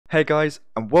Hey guys,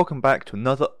 and welcome back to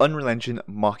another Unreal Engine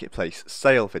Marketplace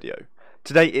sale video.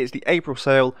 Today is the April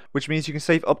sale, which means you can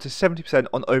save up to 70%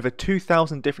 on over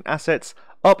 2,000 different assets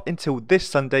up until this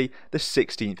Sunday, the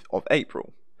 16th of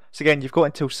April. So again, you've got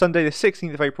until Sunday the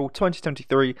 16th of April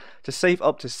 2023 to save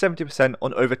up to 70%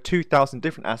 on over 2,000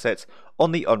 different assets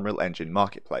on the Unreal Engine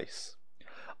Marketplace.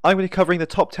 I'm going to be covering the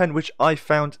top 10 which I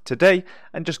found today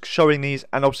and just showing these,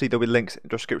 and obviously there will be links in the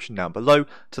description down below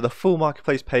to the full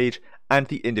marketplace page and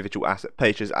the individual asset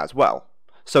pages as well.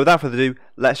 So without further ado,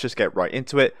 let's just get right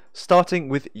into it, starting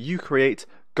with You Create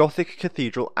Gothic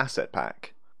Cathedral Asset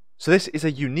Pack. So this is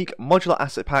a unique modular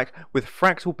asset pack with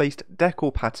fractal based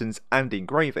decor patterns and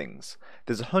engravings.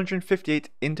 There's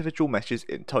 158 individual meshes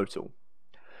in total.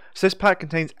 So this pack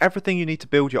contains everything you need to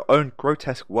build your own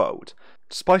grotesque world.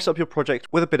 Spice up your project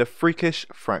with a bit of freakish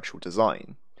fractal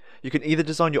design. You can either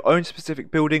design your own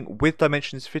specific building with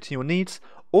dimensions fitting your needs,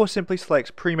 or simply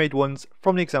select pre-made ones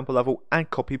from the example level and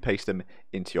copy paste them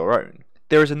into your own.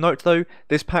 There is a note though,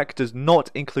 this pack does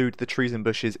not include the trees and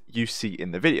bushes you see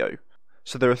in the video.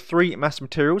 So there are 3 master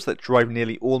materials that drive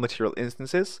nearly all material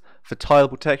instances, for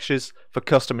tileable textures, for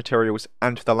custom materials,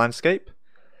 and for the landscape.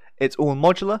 It's all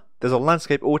modular, there's a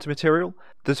landscape auto material,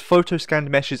 there's photo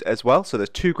scanned meshes as well, so there's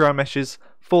 2 ground meshes,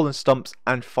 fallen stumps,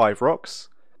 and 5 rocks.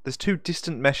 There's 2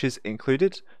 distant meshes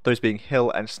included, those being hill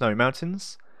and snow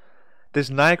mountains. There's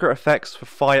Niagara effects for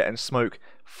fire and smoke,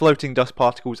 floating dust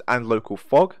particles, and local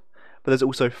fog, but there's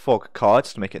also fog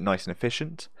cards to make it nice and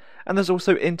efficient. And there's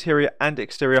also interior and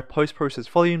exterior post-processed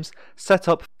volumes set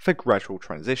up for gradual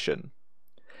transition.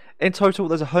 In total,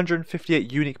 there's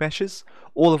 158 unique meshes,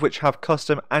 all of which have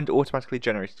custom and automatically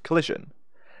generated collision.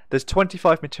 There's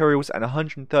 25 materials and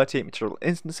 138 material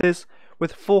instances,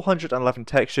 with 411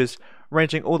 textures,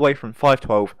 ranging all the way from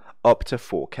 512 up to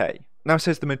 4K. Now it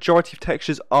says the majority of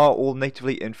textures are all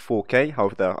natively in 4K,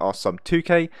 however there are some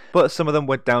 2K, but some of them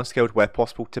were downscaled where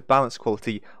possible to balance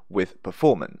quality with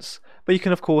performance. But you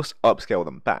can of course upscale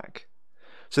them back.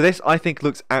 So this I think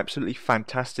looks absolutely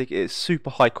fantastic. It is super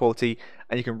high quality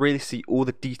and you can really see all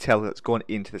the detail that's gone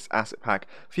into this asset pack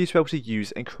for you to be able to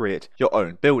use and create your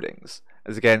own buildings.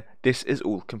 As again, this is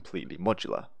all completely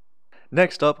modular.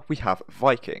 Next up we have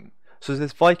Viking. So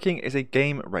this Viking is a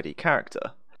game ready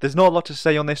character. There's not a lot to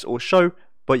say on this or show,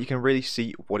 but you can really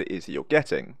see what it is that you're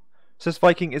getting. So this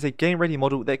Viking is a game ready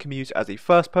model that can be used as a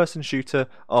first person shooter,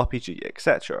 RPG,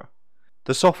 etc.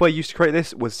 The software used to create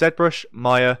this was ZBrush,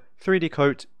 Maya, 3D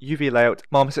Coat, UV Layout,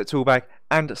 Marmoset Toolbag,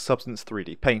 and Substance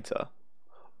 3D Painter.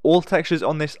 All textures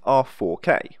on this are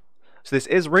 4K. So this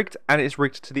is rigged, and it is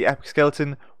rigged to the epic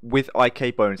skeleton with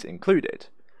IK bones included.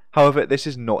 However, this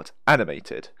is not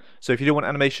animated. So if you don't want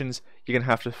animations, you're going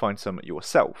to have to find some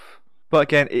yourself. But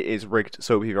again, it is rigged,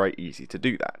 so it will be very easy to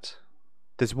do that.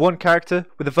 There's 1 character,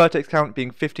 with the vertex count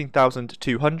being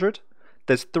 15,200.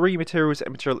 There's 3 materials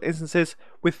and material instances,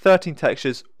 with 13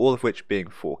 textures, all of which being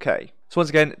 4K. So once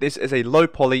again, this is a low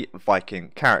poly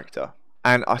Viking character.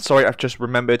 And sorry, I've just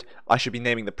remembered I should be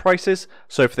naming the prices.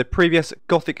 So for the previous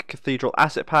Gothic Cathedral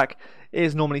asset pack, it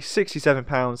is normally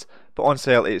 £67, but on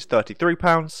sale it is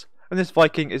 £33. And this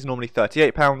Viking is normally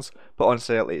 £38, but on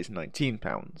sale it is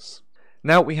 £19.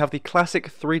 Now we have the classic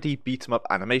 3D beat 'em up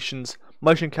animations,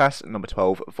 Motion Cast number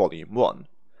 12, Volume 1.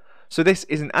 So this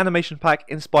is an animation pack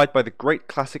inspired by the great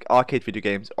classic arcade video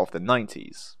games of the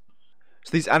 90s.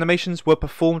 So these animations were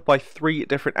performed by 3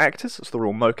 different actors, so they're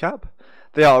all mocap.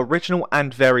 They are original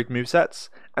and varied movesets,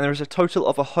 and there is a total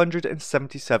of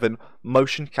 177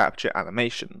 motion capture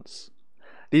animations.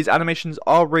 These animations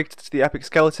are rigged to the epic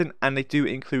skeleton and they do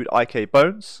include IK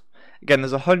bones. Again,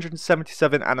 there's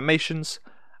 177 animations,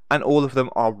 and all of them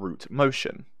are root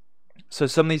motion. So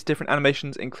some of these different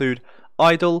animations include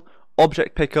idle,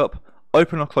 object pickup,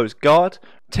 open or close guard,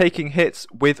 taking hits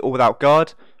with or without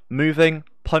guard, moving,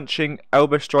 punching,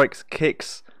 elbow strikes,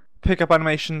 kicks, pickup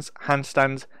animations,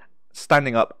 handstands,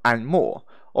 standing up, and more.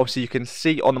 Obviously you can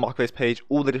see on the marketplace page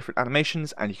all the different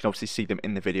animations, and you can obviously see them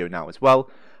in the video now as well.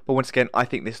 But once again, I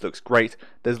think this looks great.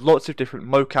 There's lots of different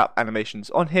mocap animations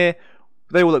on here.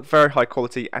 They all look very high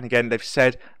quality, and again they've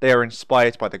said they are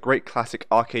inspired by the great classic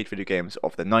arcade video games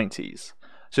of the 90s.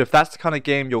 So if that's the kind of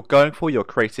game you're going for, you're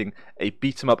creating a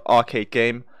beat 'em up arcade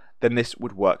game, then this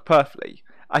would work perfectly.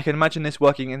 I can imagine this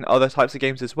working in other types of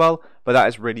games as well, but that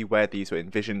is really where these were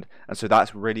envisioned, and so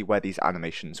that's really where these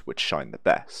animations would shine the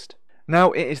best.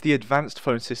 Now it is the Advanced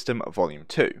Phone System Volume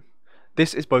 2.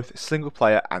 This is both single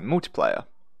player and multiplayer.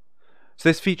 So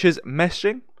this features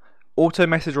messaging, auto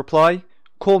message reply,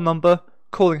 call number,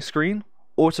 calling screen,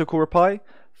 auto call reply,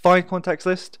 find contacts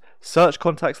list, search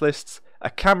contacts lists, a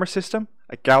camera system,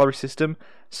 a gallery system,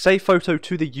 save photo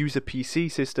to the user PC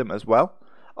system as well,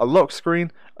 a lock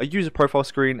screen, a user profile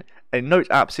screen, a note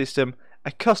app system,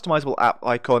 a customizable app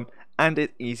icon, and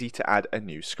it's easy to add a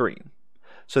new screen.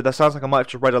 So that sounds like I might have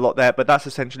just read a lot there, but that's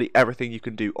essentially everything you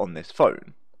can do on this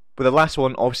phone. With the last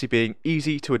one obviously being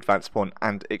easy to advance upon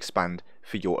and expand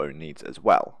for your own needs as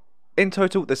well. In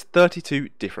total, there's 32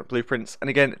 different blueprints, and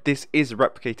again, this is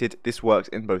replicated. This works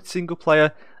in both single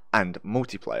player and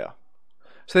multiplayer.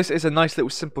 So this is a nice little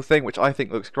simple thing which I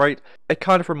think looks great. It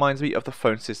kind of reminds me of the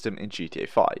phone system in GTA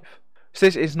 5. So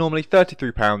this is normally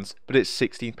 £33, but it's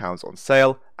 £16 on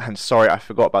sale. And sorry, I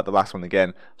forgot about the last one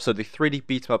again. So the 3D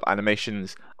beat 'em up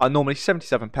animations are normally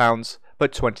 £77,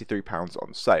 but £23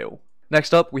 on sale.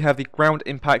 Next up, we have the Ground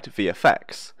Impact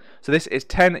VFX. So this is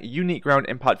 10 unique Ground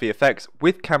Impact VFX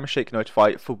with Camera Shake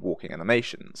Notify for walking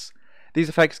animations. These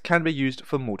effects can be used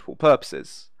for multiple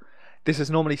purposes. This is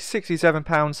normally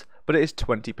 £67, but it is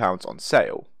 £20 on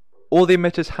sale. All the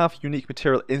emitters have unique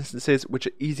material instances which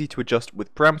are easy to adjust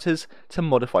with parameters to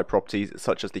modify properties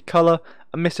such as the colour,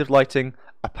 emissive lighting,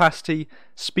 opacity,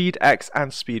 speed X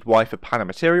and speed Y for pan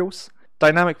materials,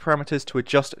 dynamic parameters to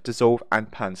adjust dissolve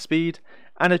and pan speed,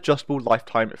 and adjustable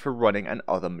lifetime for running and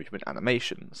other movement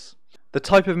animations. The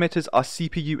type of emitters are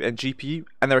CPU and GPU,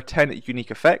 and there are 10 unique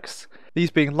effects,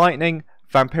 these being lightning,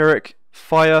 vampiric,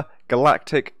 fire,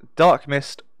 galactic, dark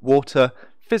mist, water,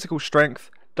 physical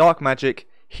strength, dark magic,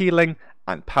 healing,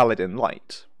 and paladin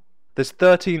light. There's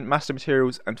 13 master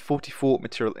materials and 44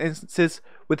 material instances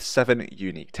with 7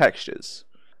 unique textures.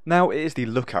 Now it is the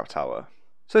lookout tower.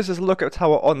 So this is a lookout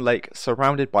tower on lake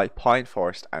surrounded by pine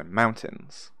forest and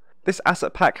mountains. This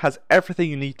asset pack has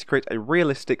everything you need to create a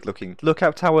realistic looking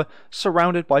lookout tower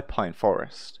surrounded by pine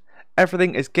forest.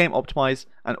 Everything is game optimized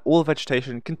and all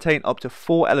vegetation contain up to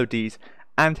 4 LODs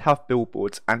and have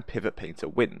billboards and pivot painter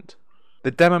wind.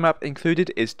 The demo map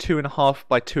included is 2.5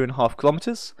 by 2.5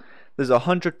 kilometers. There's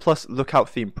 100 plus lookout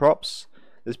themed props.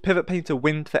 There's pivot painter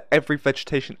wind for every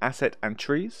vegetation asset and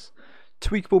trees.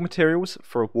 Tweakable materials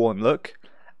for a worn look.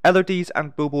 LODs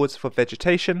and billboards for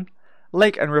vegetation.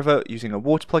 Lake and river using a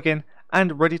water plugin,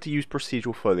 and ready to use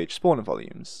procedural foliage spawner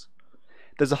volumes.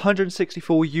 There's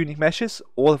 164 unique meshes,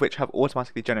 all of which have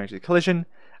automatically generated collision,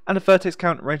 and a vertex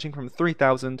count ranging from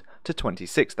 3,000 to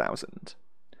 26,000.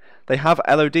 They have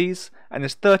LODs, and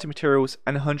there's 30 materials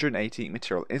and 180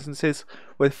 material instances,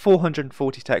 with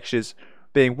 440 textures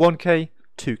being 1K,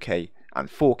 2K, and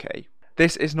 4K.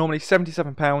 This is normally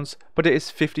 £77, but it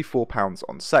is £54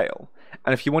 on sale.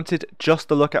 And if you wanted just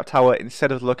the lookout tower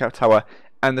instead of the lookout tower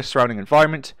and the surrounding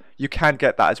environment, you can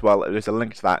get that as well. There's a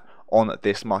link to that on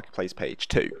this marketplace page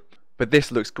too. But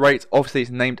this looks great. Obviously it's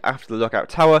named after the lookout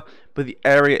tower, but the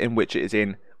area in which it is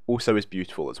in also is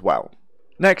beautiful as well.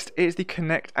 Next is the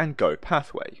Connect and Go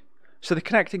pathway. So the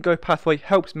Connect and Go pathway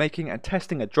helps making and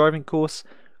testing a driving course.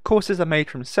 Courses are made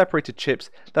from separated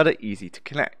chips that are easy to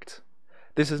connect.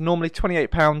 This is normally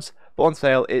 £28, but on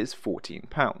sale it is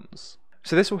 £14.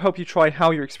 So this will help you try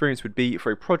how your experience would be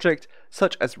for a project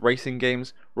such as racing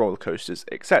games, roller coasters,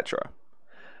 etc.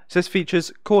 So this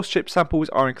features course chip samples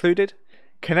are included,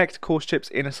 connect course chips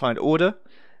in assigned order,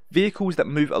 vehicles that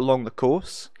move along the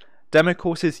course, demo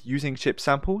courses using chip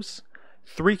samples,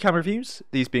 3 camera views,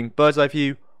 these being bird's eye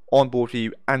view, onboard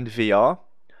view and VR,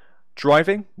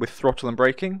 driving with throttle and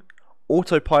braking,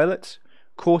 autopilot,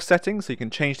 course settings so you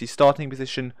can change the starting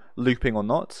position, looping or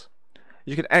not.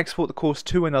 You can export the course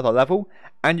to another level,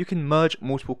 and you can merge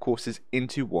multiple courses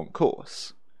into one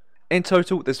course. In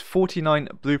total, there's 49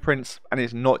 blueprints and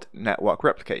is not network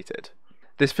replicated.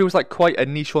 This feels like quite a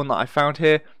niche one that I found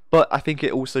here, but I think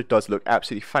it also does look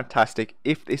absolutely fantastic.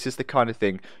 If this is the kind of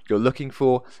thing you're looking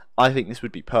for, I think this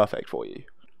would be perfect for you.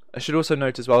 I should also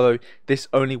note as well though, this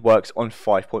only works on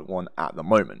 5.1 at the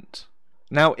moment.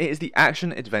 Now it is the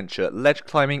Action Adventure Ledge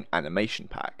Climbing Animation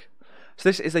Pack. So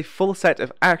this is a full set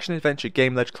of action-adventure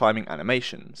game ledge climbing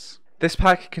animations. This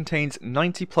pack contains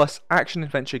 90 plus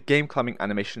action-adventure game climbing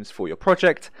animations for your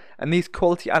project, and these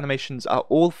quality animations are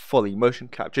all fully motion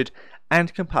captured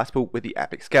and compatible with the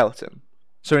Epic Skeleton.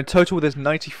 So in total there's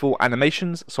 94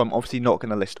 animations, so I'm obviously not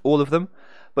going to list all of them,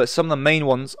 but some of the main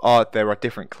ones are there are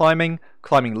different climbing,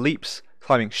 climbing leaps,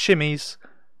 climbing shimmies,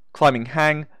 climbing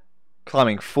hang,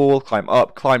 climbing fall, climb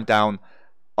up, climb down,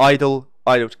 idle,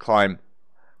 idle to climb.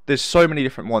 There's so many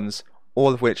different ones,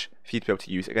 all of which for you to be able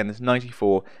to use. Again, there's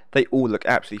 94. They all look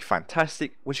absolutely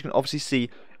fantastic, which you can obviously see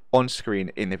on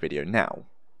screen in the video now.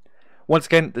 Once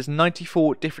again, there's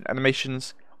 94 different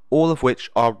animations, all of which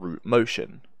are root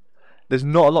motion. There's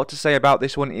not a lot to say about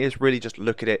this one. It is really just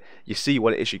look at it, you see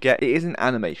what it is you get. It is an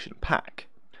animation pack.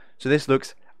 So this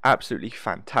looks absolutely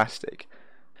fantastic.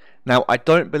 Now, I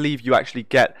don't believe you actually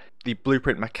get the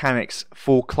blueprint mechanics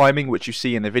for climbing which you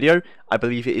see in the video. I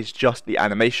believe it is just the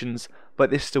animations, but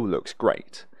this still looks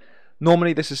great.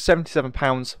 Normally this is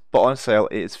 £77, but on sale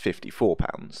it is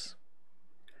 £54.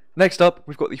 Next up,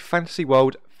 we've got the Fantasy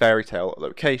World Fairytale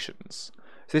locations.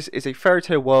 So this is a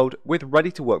Fairytale world with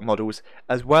ready-to-work models,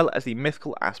 as well as the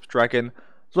mythical Asp Dragon,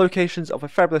 locations of a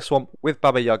fabulous swamp with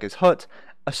Baba Yaga's hut,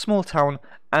 a small town,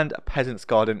 and a peasant's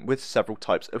garden with several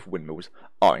types of windmills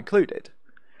are included.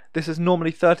 This is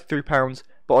normally £33,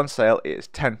 but on sale it is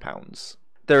 £10.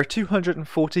 There are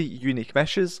 240 unique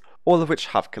meshes, all of which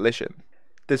have collision.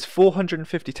 There's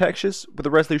 450 textures, with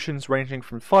the resolutions ranging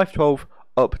from 512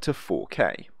 up to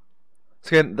 4K.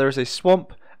 So again, there is a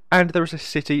swamp, and there is a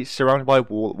city surrounded by a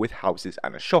wall with houses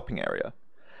and a shopping area.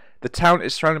 The town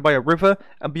is surrounded by a river,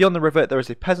 and beyond the river there is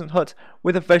a peasant hut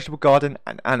with a vegetable garden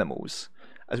and animals,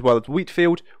 as well as wheat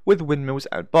field with windmills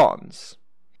and barns.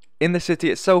 In the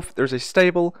city itself there is a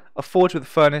stable, a forge with a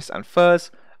furnace and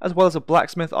furs, as well as a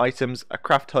blacksmith items, a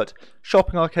craft hut,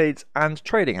 shopping arcades and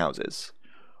trading houses.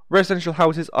 Residential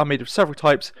houses are made of several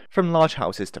types, from large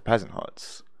houses to peasant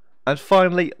huts. And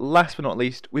finally, last but not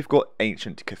least, we've got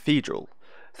Ancient Cathedral.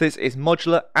 This is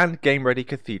modular and game-ready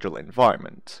cathedral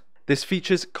environment. This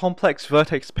features complex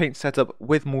vertex paint setup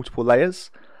with multiple layers,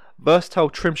 versatile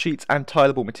trim sheets and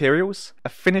tileable materials, a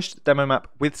finished demo map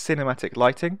with cinematic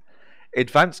lighting,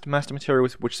 advanced master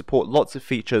materials which support lots of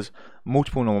features,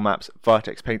 multiple normal maps,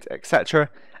 vertex paint, etc.,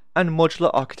 and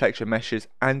modular architecture meshes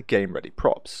and game-ready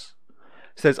props.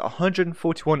 So there's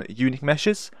 141 unique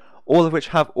meshes, all of which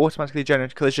have automatically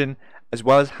generated collision, as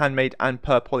well as handmade and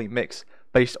per poly mix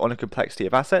based on a complexity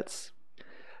of assets.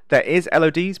 There is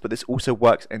LODs, but this also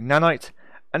works in nanite,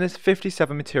 and there's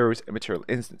 57 materials and material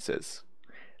instances.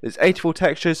 There's 84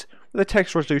 textures, with the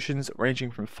texture resolutions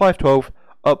ranging from 512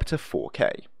 up to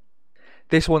 4K.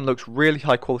 This one looks really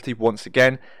high quality once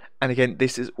again, and again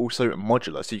this is also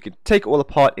modular, so you can take it all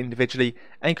apart individually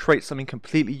and create something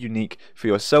completely unique for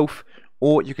yourself,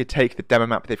 or you could take the demo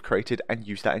map they've created and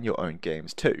use that in your own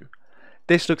games too.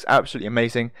 This looks absolutely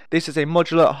amazing. This is a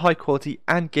modular, high quality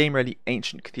and game ready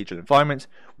ancient cathedral environment,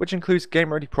 which includes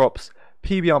game ready props,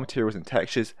 PBR materials and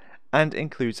textures, and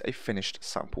includes a finished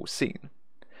sample scene.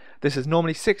 This is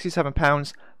normally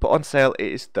 £67, but on sale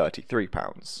it is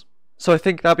 £33. So I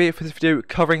think that'll be it for this video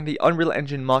covering the Unreal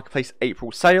Engine Marketplace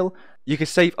April sale. You can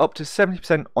save up to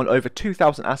 70% on over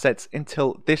 2,000 assets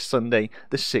until this Sunday,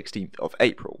 the 16th of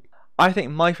April. I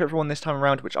think my favourite one this time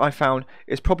around, which I found,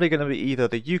 is probably going to be either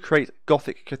the You Create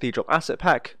Gothic Cathedral Asset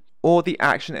Pack or the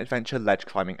Action Adventure Ledge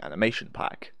Climbing Animation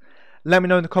Pack. Let me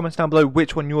know in the comments down below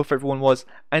which one your favourite one was,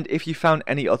 and if you found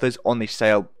any others on this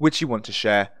sale which you want to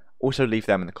share, also leave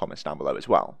them in the comments down below as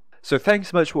well. So thanks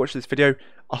so much for watching this video.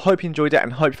 I hope you enjoyed it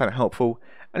and hope you found it helpful,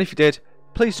 and if you did,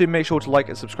 please do make sure to like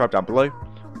and subscribe down below.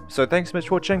 So thanks so much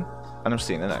for watching, and I'll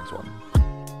see you in the next one.